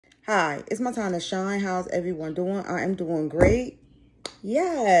Hi, it's my time to shine. How's everyone doing? I am doing great.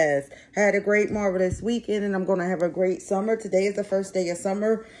 Yes, had a great, marvelous weekend, and I'm going to have a great summer. Today is the first day of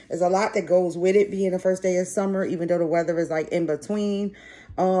summer. There's a lot that goes with it being the first day of summer, even though the weather is like in between.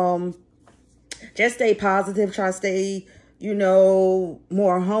 Just stay positive. Try to stay,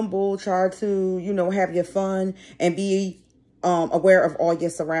 more humble. Try to, have your fun and be aware of all your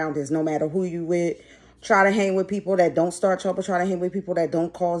surroundings, no matter who you with. Try to hang with people that don't start trouble. Try to hang with people that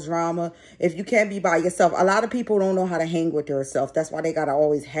don't cause drama. If you can't be by yourself, a lot of people don't know how to hang with themselves. That's why they got to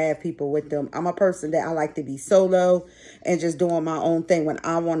always have people with them. I'm a person that I like to be solo and just doing my own thing when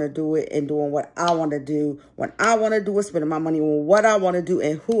I want to do it and doing what I want to do. When I want to do it, spending my money on what I want to do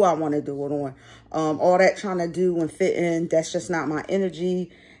and who I want to do it on. All that trying to do and fit in, that's just not my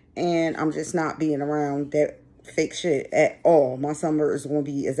energy. And I'm just not being around that fake shit at all. My summer is going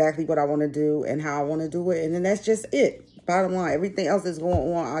to be exactly what I want to do and how I want to do it. And then that's just it. Bottom line, everything else that's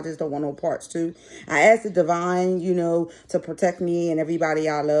going on, I just don't want no parts to. I ask the divine, to protect me and everybody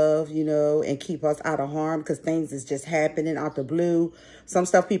I love, and keep us out of harm because things is just happening out the blue. Some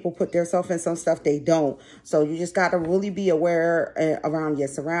stuff people put themselves in, some stuff they don't. So you just got to really be aware around your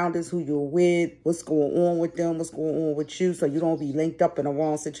surroundings, who you're with, what's going on with them, what's going on with you, so you don't be linked up in a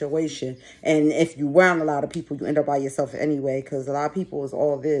wrong situation. And if you around a lot of people, you end up by yourself anyway, because a lot of people is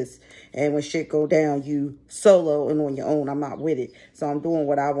all this. And when shit go down, you solo and on your own. I'm not with it. So I'm doing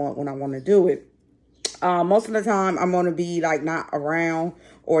what I want when I want to do it. Most of the time, I'm going to be like not around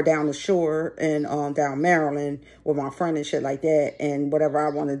or down the shore and down Maryland with my friend and shit like that. And whatever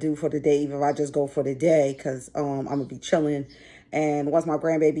I want to do for the day, even if I just go for the day, because I'm going to be chilling. And once my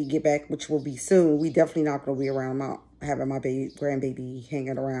grandbaby get back, which will be soon, we definitely not going to be around having my grandbaby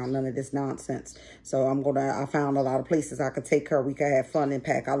hanging around, none of this nonsense. So I found a lot of places I could take her. We could have fun and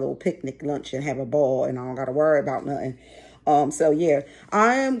pack our little picnic lunch and have a ball, and I don't got to worry about nothing. So yeah,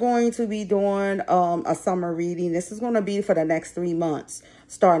 I am going to be doing a summer reading. This is going to be for the next 3 months,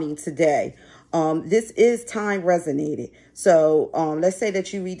 starting today. This is time resonated. So let's say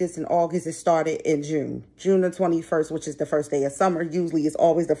that you read this in August. It started in June the 21st, which is the first day of summer. Usually it's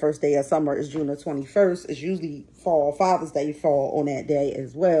always the first day of summer is June the 21st. It's usually fall, Father's Day fall on that day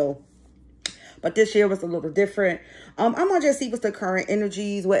as well. But this year was a little different. I'm going to just see what's the current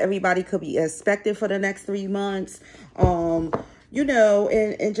energies, what everybody could be expected for the next 3 months. And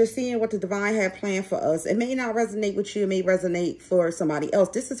just seeing what the divine had planned for us. It may not resonate with you. It may resonate for somebody else.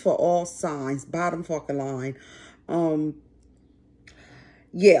 This is for all signs. Bottom fucking line.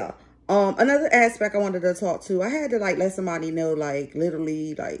 Yeah. Another aspect I wanted to talk to. I had to let somebody know,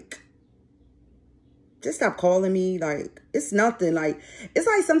 literally, just stop calling me. It's nothing. It's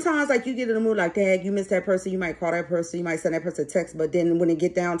like sometimes, you get in the mood that, you miss that person. You might call that person. You might send that person a text. But then when it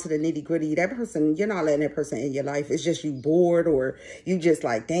get down to the nitty gritty, that person, you're not letting that person in your life. It's just you bored or you just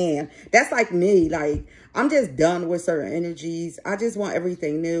damn. That's like me. I'm just done with certain energies. I just want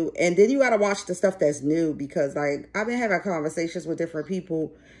everything new. And then you got to watch the stuff that's new because, I've been having conversations with different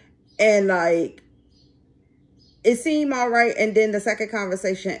people and, it seemed all right, and then the second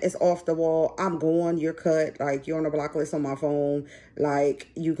conversation is off the wall. I'm gone, you're cut, you're on a block list on my phone,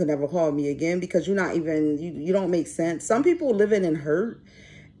 you can never call me again because you're not even, you don't make sense. Some people living in hurt,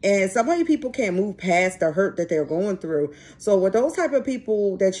 and some people can't move past the hurt that they're going through. So with those type of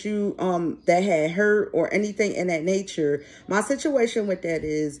people that you, that had hurt or anything in that nature, my situation with that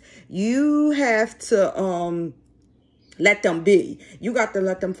is you have to, let them be. You got to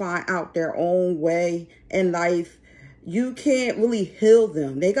let them find out their own way in life. You can't really heal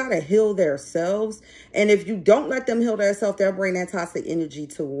them. They got to heal themselves. And if you don't let them heal themselves, they'll bring that toxic energy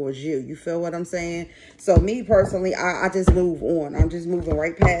towards you. You feel what I'm saying? So me personally, I just move on. I'm just moving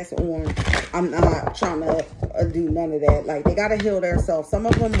right past on. I'm not trying to do none of that. They got to heal themselves. Some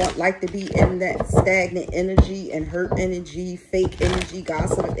of them like to be in that stagnant energy and hurt energy, fake energy,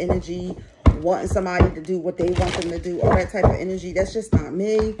 gossip energy, wanting somebody to do what they want them to do, all that type of energy. That's just not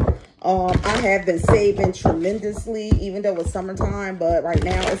me. I have been saving tremendously, even though it's summertime, but right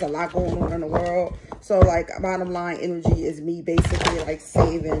now it's a lot going on in the world. So bottom line energy is me basically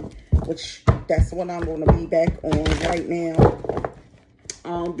saving, which that's what I'm going to be back on right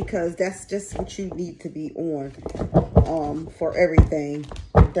now. Because that's just what you need to be on, for everything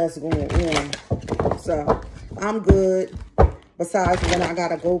that's going on. So I'm good. Besides when I got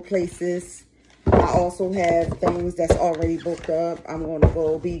to go places, I also have things that's already booked up. I'm going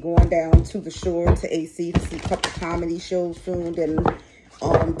to be going down to the shore to AC to see a couple comedy shows soon. Then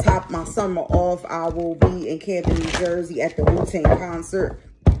top my summer off, I will be in Camden, New Jersey at the Wu-Tang concert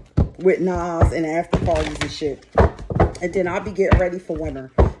with Nas and after parties and shit. And then I'll be getting ready for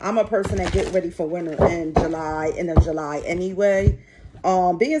winter. I'm a person that get ready for winter in July, end of July anyway.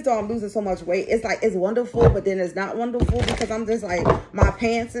 Being as though I'm losing so much weight, it's like, it's wonderful, but then it's not wonderful, because I'm just like, my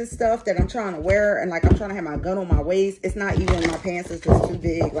pants and stuff that I'm trying to wear, and like I'm trying to have my gun on my waist, it's not even, my pants is just too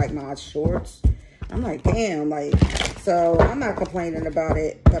big, like my shorts. I'm like, damn, like, so I'm not complaining about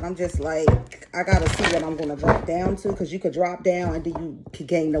it, but I'm just like, I gotta see what I'm gonna drop down to, because you could drop down and then you could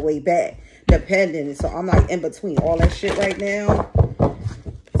gain the weight back, depending. So I'm like in between all that shit right now.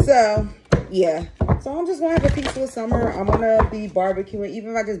 So yeah, so I'm just gonna have a peaceful summer. I'm gonna be barbecuing,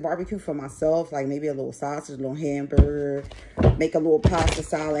 even if I just barbecue for myself, like maybe a little sausage, a little hamburger, make a little pasta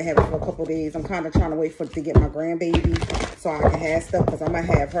salad, have it for a couple days. I'm kind of trying to wait for to get my grandbaby so I can have stuff, because I'm gonna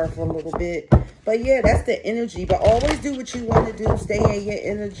have her for a little bit. But yeah, that's the energy. But always do what you want to do. Stay in your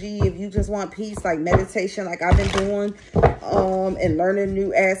energy. If you just want peace, like meditation, like I've been doing, and learning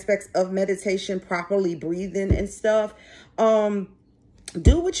new aspects of meditation, properly breathing and stuff.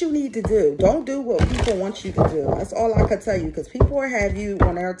 Do what you need to do. Don't do what people want you to do. That's all I could tell you, because people will have you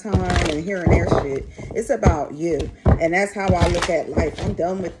on their time and hearing their shit. It's about you. And that's how I look at life. I'm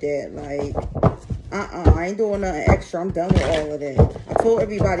done with that. Like, I ain't doing nothing extra. I'm done with all of that. I told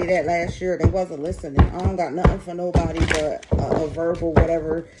everybody that last year. They wasn't listening. I don't got nothing for nobody but a verbal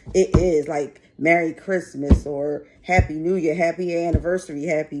whatever it is. Like, Merry Christmas or Happy New Year, Happy Anniversary,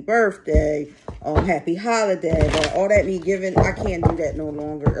 Happy Birthday, Happy Holiday. But all that me giving, I can't do that no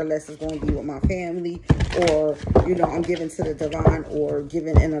longer unless it's going to be with my family, or, you know, I'm giving to the divine, or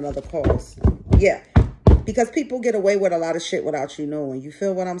giving in another cause. Yeah. Because people get away with a lot of shit without you knowing. You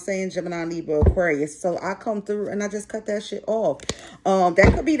feel what I'm saying? Gemini, Libra, Aquarius. So I come through and I just cut that shit off.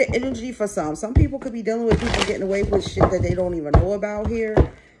 That could be the energy for some. Some people could be dealing with people getting away with shit that they don't even know about here.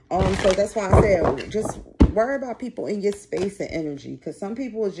 So that's why I said, just worry about people in your space and energy. Because some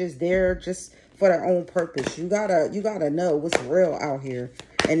people are just there just for their own purpose. You gotta know what's real out here.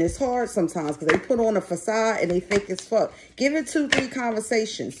 And it's hard sometimes because they put on a facade and they fake as fuck. Give it 2-3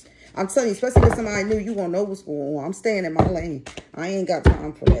 conversations. I'm telling you, especially with somebody new, you gonna know what's going on. I'm staying in my lane. I ain't got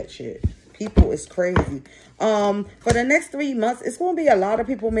time for that shit. People is crazy. For the next 3 months, it's gonna be a lot of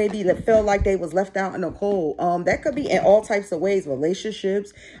people maybe that feel like they was left out in the cold. That could be in all types of ways: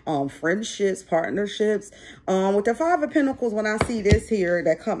 relationships, friendships, partnerships. With the 5 of Pentacles, when I see this here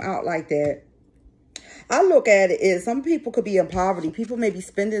that come out like that, I look at it as some people could be in poverty. People may be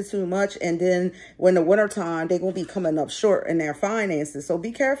spending too much, and then when the wintertime, they're going to be coming up short in their finances. So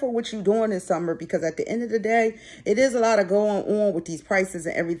be careful what you're doing this summer, because at the end of the day, it is a lot of going on with these prices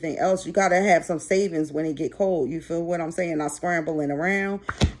and everything else. You got to have some savings when it get cold. You feel what I'm saying? Not scrambling around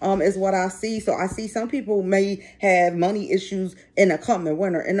is what I see. So I see some people may have money issues in the coming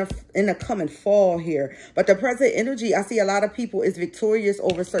winter, in the coming fall here. But the present energy, I see a lot of people is victorious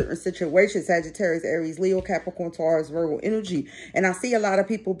over certain situations. Sagittarius, Aries, Leo, Capricorn, Taurus, Virgo energy. And I see a lot of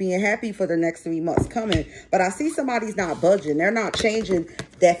people being happy for the next 3 months coming. But I see somebody's not budging. They're not changing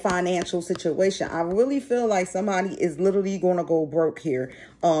that financial situation. I really feel like somebody is literally going to go broke here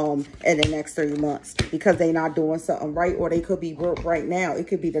in the next 3 months because they're not doing something right, or they could be broke right now. It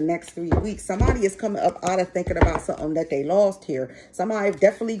could be the next 3 weeks. Somebody is coming up out of thinking about something that they lost here. Somebody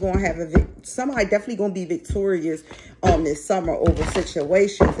definitely going to have somebody definitely going to be victorious this summer over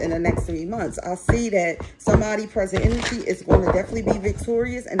situations in the next 3 months. I see that somebody present energy is going to definitely be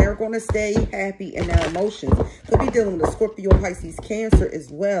victorious, and they're going to stay happy in their emotions. Could be dealing with a Scorpio, Pisces, Cancer as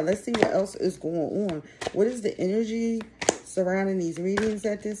well. Let's see what else is going on. What is the energy surrounding these readings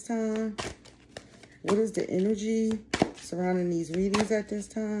at this time? What is the energy surrounding these readings at this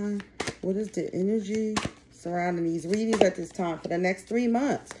time? What is the energy surrounding these readings at this time for the next 3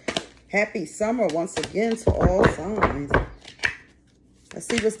 months? Happy summer once again to all signs. Let's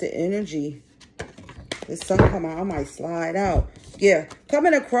see what's the energy. This sun come out, I might slide out. Yeah,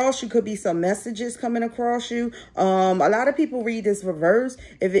 coming across you could be some messages coming across you. A lot of people read this reverse.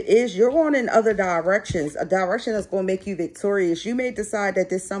 If it is, you're going in other directions, a direction that's going to make you victorious. You may decide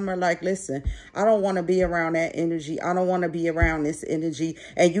that this summer, like, listen, I don't want to be around that energy. I don't want to be around this energy.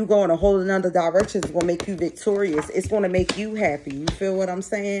 And you go in a whole another direction. It's going to make you victorious. It's going to make you happy. You feel what I'm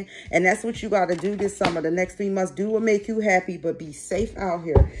saying? And that's what you got to do this summer. The next 3 months, do what make you happy, but be safe out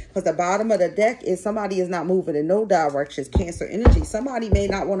here. Because the bottom of the deck is somebody is not moving in no directions. Cancer energy. Somebody may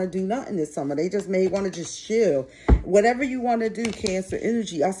not want to do nothing this summer. They just may want to just chill. Whatever you want to do, Cancer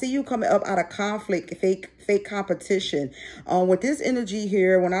energy. I see you coming up out of conflict, fake competition. With this energy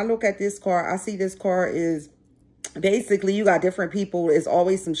here, when I look at this card, I see this card is basically, you got different people. There's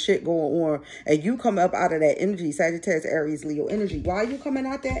always some shit going on. And you come up out of that energy, Sagittarius, Aries, Leo energy. Why are you coming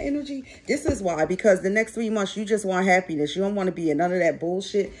out that energy? This is why. Because the next 3 months, you just want happiness. You don't want to be in none of that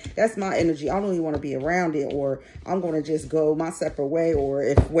bullshit. That's my energy. I don't even want to be around it. Or I'm going to just go my separate way. Or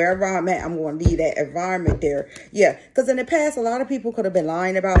if wherever I'm at, I'm going to leave that environment there. Yeah. Because in the past, a lot of people could have been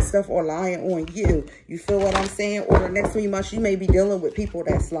lying about stuff or lying on you. You feel what I'm saying? Or the next 3 months, you may be dealing with people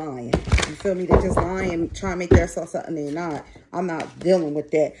that's lying. You feel me? They're just lying, trying to make themselves something they're not. I'm not dealing with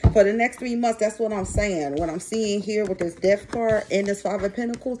that. For the next 3 months, that's what I'm saying. What I'm seeing here with this Death card and this Five of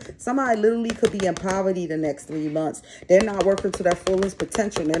Pentacles, somebody literally could be in poverty the next 3 months. They're not working to their fullest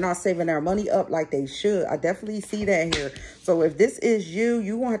potential. They're not saving their money up like they should. I definitely see that here. So if this is you,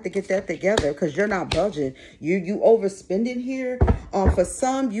 you won't have to get that together because you're not budging. You overspending here. For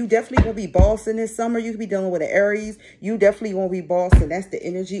some, you definitely gonna be bossing this summer. You could be dealing with an Aries. You definitely gonna be bossing. That's the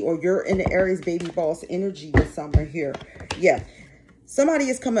energy. Or you're in the Aries baby boss energy this summer here. Yeah. Somebody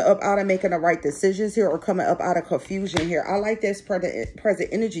is coming up out of making the right decisions here or coming up out of confusion here. I like this present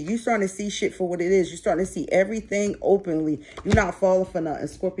energy. You starting to see shit for what it is. You're starting to see everything openly. You're not falling for nothing.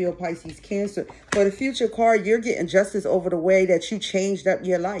 Scorpio, Pisces, Cancer. For the future card, you're getting justice over the way that you changed up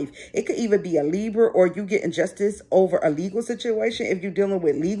your life. It could either be a Libra or you getting justice over a legal situation. If you're dealing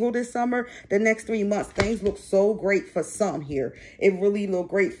with legal this summer, the next 3 months, things look so great for some here. It really look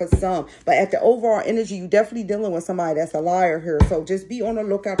great for some. But at the overall energy, you definitely dealing with somebody that's a liar here. So just be on the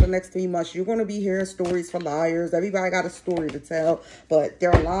lookout the next 3 months. You're going to be hearing stories for liars. Everybody got a story to tell, but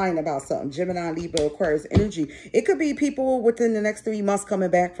they're lying about something. Gemini, Libra, Aquarius energy. It could be people within the next 3 months coming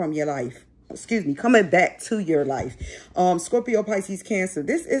back from your life. Excuse me, coming back to your life. Scorpio, Pisces, Cancer.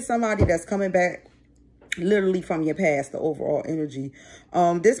 This is somebody that's coming back literally from your past, the overall energy.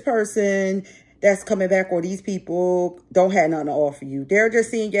 This person that's coming back, or these people don't have nothing to offer you. They're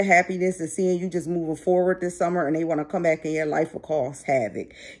just seeing your happiness and seeing you just moving forward this summer, and they want to come back in your life or cause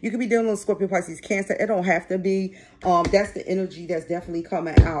havoc. You could be dealing with Scorpio, Pisces, Cancer. It don't have to be. That's the energy that's definitely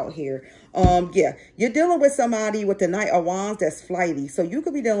coming out here. Yeah, you're dealing with somebody with the Knight of Wands that's flighty. So you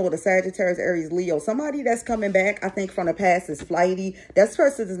could be dealing with a Sagittarius, Aries, Leo. Somebody that's coming back, I think, from the past is flighty. That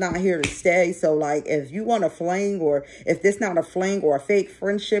person is not here to stay. So, like, if you want a fling, or if this not a fling or a fake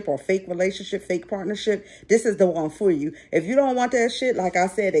friendship or fake relationship, fake partnership, this is the one for you. If you don't want that shit, like I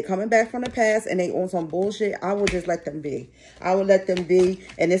said, they coming back from the past and they on some bullshit, I will just let them be. I will let them be.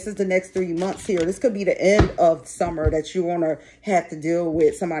 And this is the next 3 months here. This could be the end of summer that you want to have to deal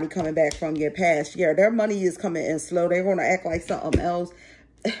with somebody coming back from your past. Yeah, their money is coming in slow. They're going to act like something else.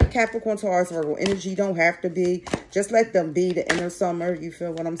 Capricorn, Taurus, Virgo energy don't have to be. Just let them be the end of summer. You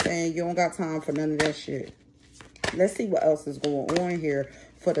feel what I'm saying? You don't got time for none of that shit. Let's see what else is going on here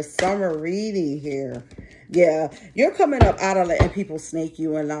for the summer reading here. Yeah, you're coming up out of letting people snake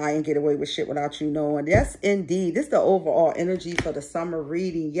you and lie and get away with shit without you knowing. Yes, indeed. This is the overall energy for the summer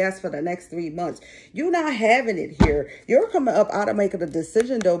reading. Yes, for the next 3 months. You're not having it here. You're coming up out of making a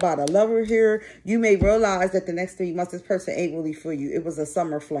decision, though, about a lover here. You may realize that the next 3 months, this person ain't really for you. It was a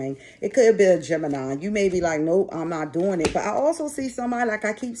summer fling. It could have been a Gemini. You may be like, nope, I'm not doing it. But I also see somebody, like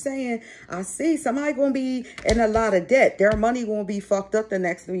I keep saying, I see somebody going to be in a lot of debt. Their money going to be fucked up the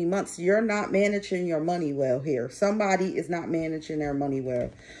next 3 months. You're not managing your money well here. Somebody is not managing their money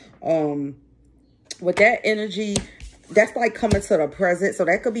well. With that energy, that's like coming to the present. So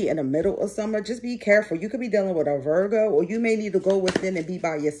that could be in the middle of summer. Just be careful. You could be dealing with a Virgo, or you may need to go within and be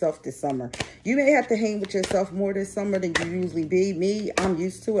by yourself this summer. You may have to hang with yourself more this summer than you usually be. Me, I'm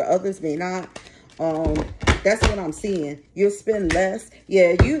used to it. Others may not. That's what I'm seeing. You'll spend less.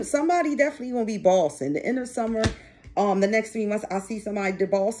 Yeah, somebody definitely gonna be bossing. The end of summer, the next 3 months, I see somebody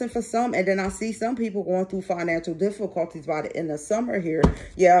debossing for some, and then I see some people going through financial difficulties by the end of summer here.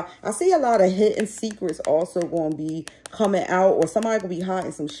 Yeah, I see a lot of hidden secrets also going to be coming out, or somebody going to be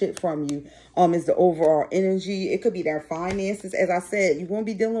hiding some shit from you. Is the overall energy. It could be their finances. As I said, you're going to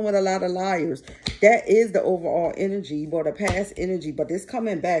be dealing with a lot of liars. That is the overall energy, or the past energy. But this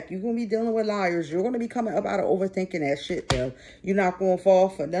coming back, you're going to be dealing with liars. You're going to be coming up out of overthinking that shit, though. You're not going to fall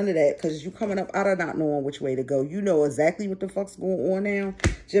for none of that, because you're coming up out of not knowing which way to go. You know exactly what the fuck's going on now.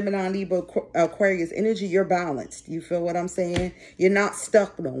 Gemini, Libra, Aquarius energy, you're balanced. You feel what I'm saying? You're not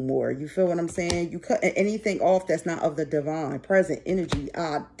stuck no more. You feel what I'm saying? You cut anything off that's not of the divine. Present energy,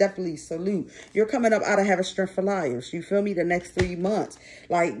 I definitely salute. You're coming up out of having strength for liars. You feel me? The next 3 months,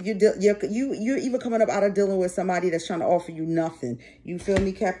 like you're even even coming up out of dealing with somebody that's trying to offer you nothing. You feel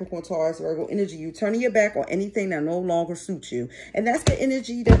me, Capricorn, Taurus, Virgo energy. You turning your back on anything that no longer suits you. And that's the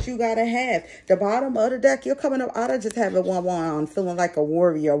energy that you got to have. The bottom of the deck, you're coming up out of just having one feeling like a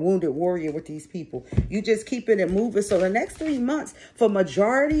warrior, a wounded warrior with these people. You just keeping it moving. So the next 3 months, for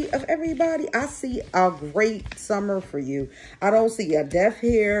majority of everybody, I see a great summer for you. I don't see a death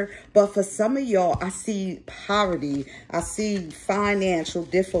here, but for some of y'all, I see poverty. I see financial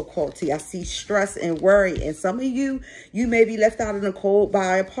difficulty. I see stress and worry. And some of you may be left out in the cold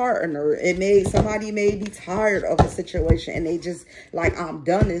by a partner. Somebody may be tired of a situation and they just like, I'm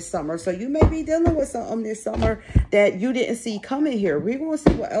done this summer. So you may be dealing with something this summer that you didn't see coming here. We're going to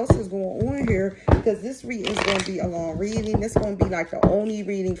see what else is going on here, because this reading is going to be a long reading. It's going to be like the only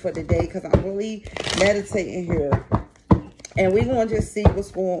reading for the day, because I'm really meditating here. And we're going to just see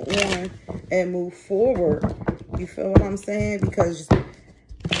what's going on and move forward. You feel what I'm saying? Because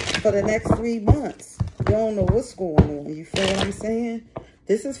for the next 3 months, you don't know what's going on. You feel what I'm saying?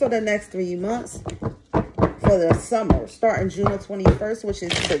 This is for the next 3 months for the summer, starting June 21st, which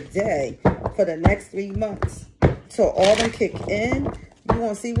is today, for the next 3 months. Till autumn kick in, you're going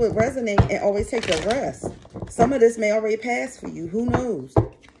to see what resonates, and always take a rest. Some of this may already pass for you. Who knows?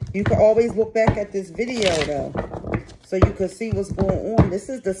 You can always look back at this video, though, so you can see what's going on. This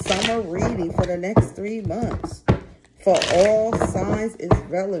is the summer reading for the next 3 months. For all signs is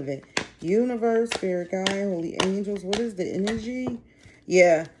relevant. Universe, spirit guide, holy angels. What is the energy?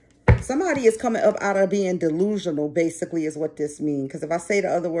 Yeah. Somebody is coming up out of being delusional, basically, is what this means. Because if I say the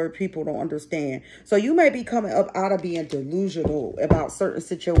other word, people don't understand. So you may be coming up out of being delusional about certain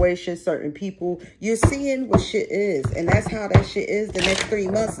situations, certain people. You're seeing what shit is. And that's how that shit is. The next 3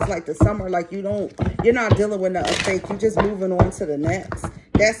 months is like the summer. Like you're not dealing with nothing fake. You're just moving on to the next.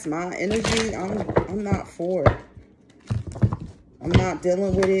 That's my energy. I'm not for it. I'm not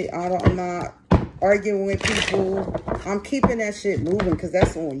dealing with it. I'm not arguing with people. I'm keeping that shit moving, because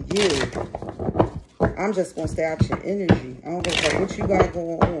that's on you. I'm just going to stay out your energy. I don't know what you got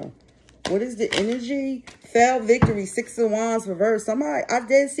going on. What is the energy? Failed victory, 6 of Wands reversed. Somebody, I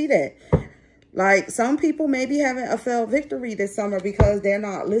did see that. Like, some people may be having a failed victory this summer because they're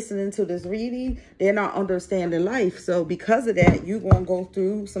not listening to this reading. They're not understanding life. So because of that, you're going to go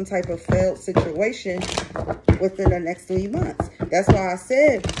through some type of failed situation within the next 3 months. That's why I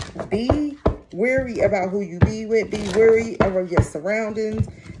said, be wary about who you be with. Be wary of your surroundings.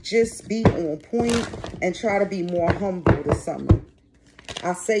 Just be on point and try to be more humble this summer.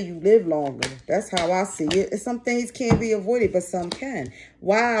 I say you live longer. That's how I see it. And some things can't be avoided, but some can.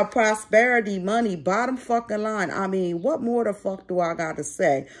 Wow, prosperity, money, bottom fucking line. I mean, what more the fuck do I got to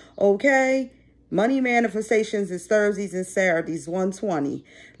say? Okay? Money manifestations is Thursdays and Saturdays, 120.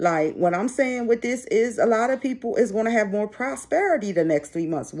 Like, what I'm saying with this is a lot of people is going to have more prosperity the next 3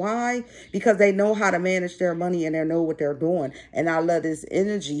 months. Why? Because they know how to manage their money and they know what they're doing. And I love this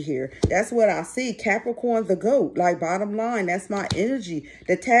energy here. That's what I see. Capricorn, the GOAT. Like, bottom line, that's my energy.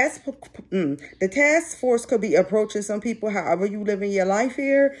 The task force could be approaching some people, however you live in your life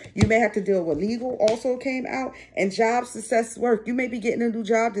here. You may have to deal with legal, also came out. And job success work. You may be getting a new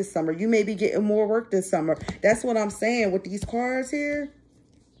job this summer. You may be getting more work this summer. That's what I'm saying with these cards here.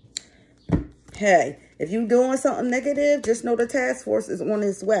 Hey, if you're doing something negative, just know the task force is on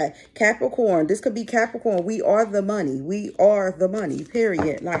its way. Capricorn, this could be Capricorn. We are the money. We are the money,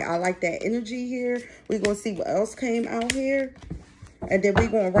 period. Like, I like that energy here. We're going to see what else came out here. And then we're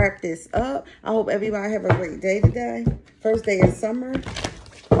going to wrap this up. I hope everybody have a great day today. First day of summer.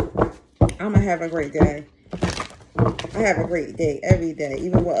 I'm going to have a great day. I have a great day every day,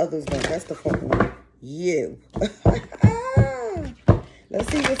 even what others don't. That's the fucking one. You. Let's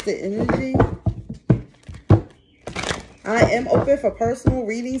see what's the energy. I am open for personal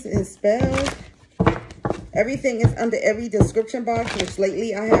readings and spells. Everything is under every description box, which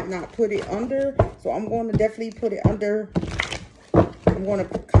lately I have not put it under. So I'm going to definitely put it under. I'm going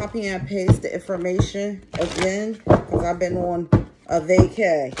to copy and paste the information again, because I've been on a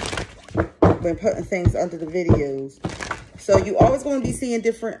vacay. Been putting things under the videos. So you always going to be seeing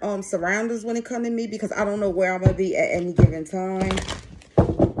different surroundings when it comes to me, because I don't know where I'm going to be at any given time.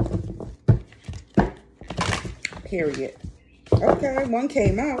 Period. Okay, one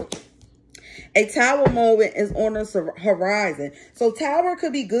came out. A tower moment is on the horizon. So tower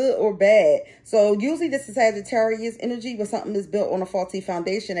could be good or bad. So usually this is Sagittarius energy, but something is built on a faulty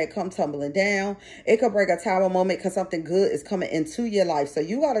foundation that come tumbling down. It could bring a tower moment because something good is coming into your life. So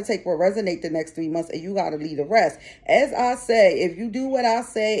you got to take what resonates the next 3 months, and you got to leave the rest. As I say, if you do what I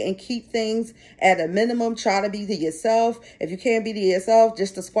say and keep things at a minimum, try to be to yourself. If you can't be to yourself,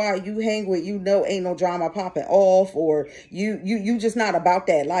 just the squad you hang with, you know, ain't no drama popping off, or you just not about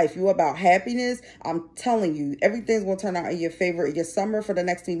that life. You about happiness. happiness, I'm telling you, everything's going to turn out in your favor. Your summer for the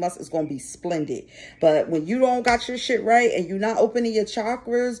next 3 months is going to be splendid. But when you don't got your shit right and you're not opening your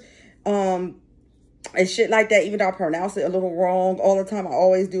chakras, and shit like that, even though I pronounce it a little wrong all the time, I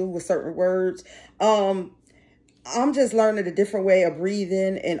always do with certain words. I'm just learning a different way of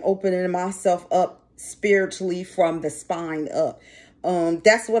breathing and opening myself up spiritually from the spine up.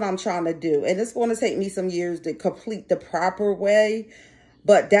 That's what I'm trying to do. And it's going to take me some years to complete the proper way,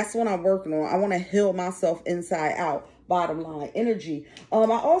 but that's what I'm working on. I want to heal myself inside out. Bottom line, energy. I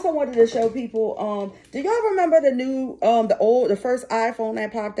also wanted to show people, do y'all remember the new, the first iPhone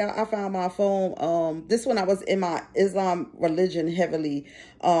that popped out? I found my phone, this one I was in my Islam religion heavily.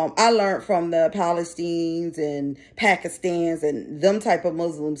 I learned from the Palestinians and Pakistans and them type of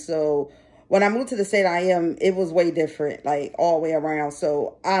Muslims. So when I moved to the state I am, it was way different, like all the way around.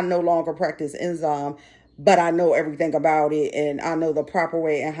 So I no longer practice Islam, but I know everything about it, and I know the proper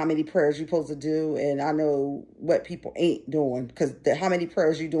way and how many prayers you're supposed to do, and I know what people ain't doing, because how many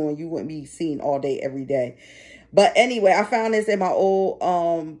prayers you're doing, you wouldn't be seen all day, every day. But anyway, I found this in my old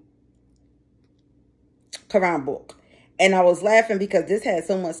Quran book, and I was laughing because this had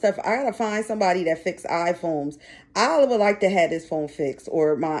so much stuff. I gotta find somebody that fixed iPhones. I would like to have this phone fixed,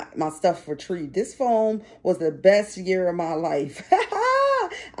 or my stuff retrieved. This phone was the best year of my life.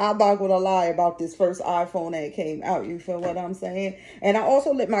 I'm not going to lie about this first iPhone that came out. You feel what I'm saying? And I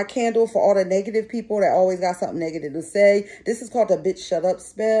also lit my candle for all the negative people that always got something negative to say. This is called the bitch shut up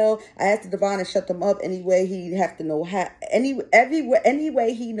spell. I asked the divine to shut them up any way he have to know how. Any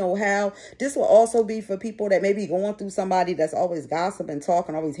way he know how. This will also be for people that may be going through somebody that's always gossiping,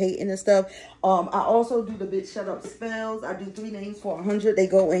 talking, always hating and stuff. I also do the bitch shut up spells. I do 3 names for 100. They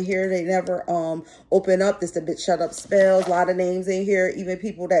go in here. They never open up. This the bitch shut up spells. A lot of names in here. Even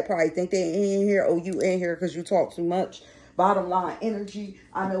people that probably think they in here, oh, you in here because you talk too much. Bottom line, energy.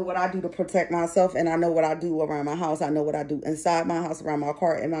 I know what I do to protect myself, and I know what I do around my house. I know what I do inside my house, around my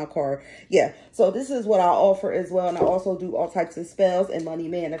car, in my car. Yeah, so this is what I offer as well. And I also do all types of spells and money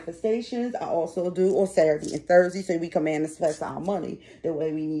manifestations. I also do on Saturday and Thursday, so we can manifest our money the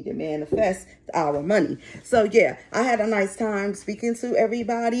way we need to manifest our money. So yeah, I had a nice time speaking to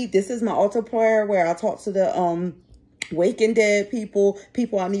everybody. This is my altar prayer where I talk to the waking dead people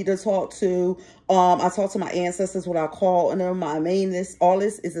I need to talk to. I talk to my ancestors, what I call them. My mainness, all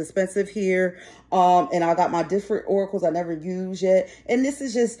this is expensive here. And I got my different oracles I never use yet. And this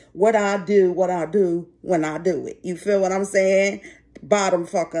is just what I do when I do it. You feel what I'm saying? Bottom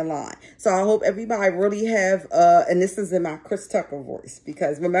fucking line. So I hope everybody really have, and this is in my Chris Tucker voice,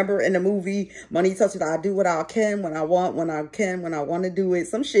 because remember in the movie Money Touches, I do what I can, when I want, when I can, when I want to do it.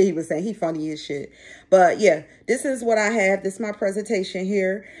 Some shit he was saying, he funny as shit. But yeah, this is what I have. This is my presentation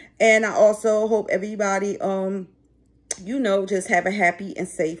here. And I also hope everybody, you know, just have a happy and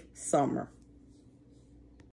safe summer.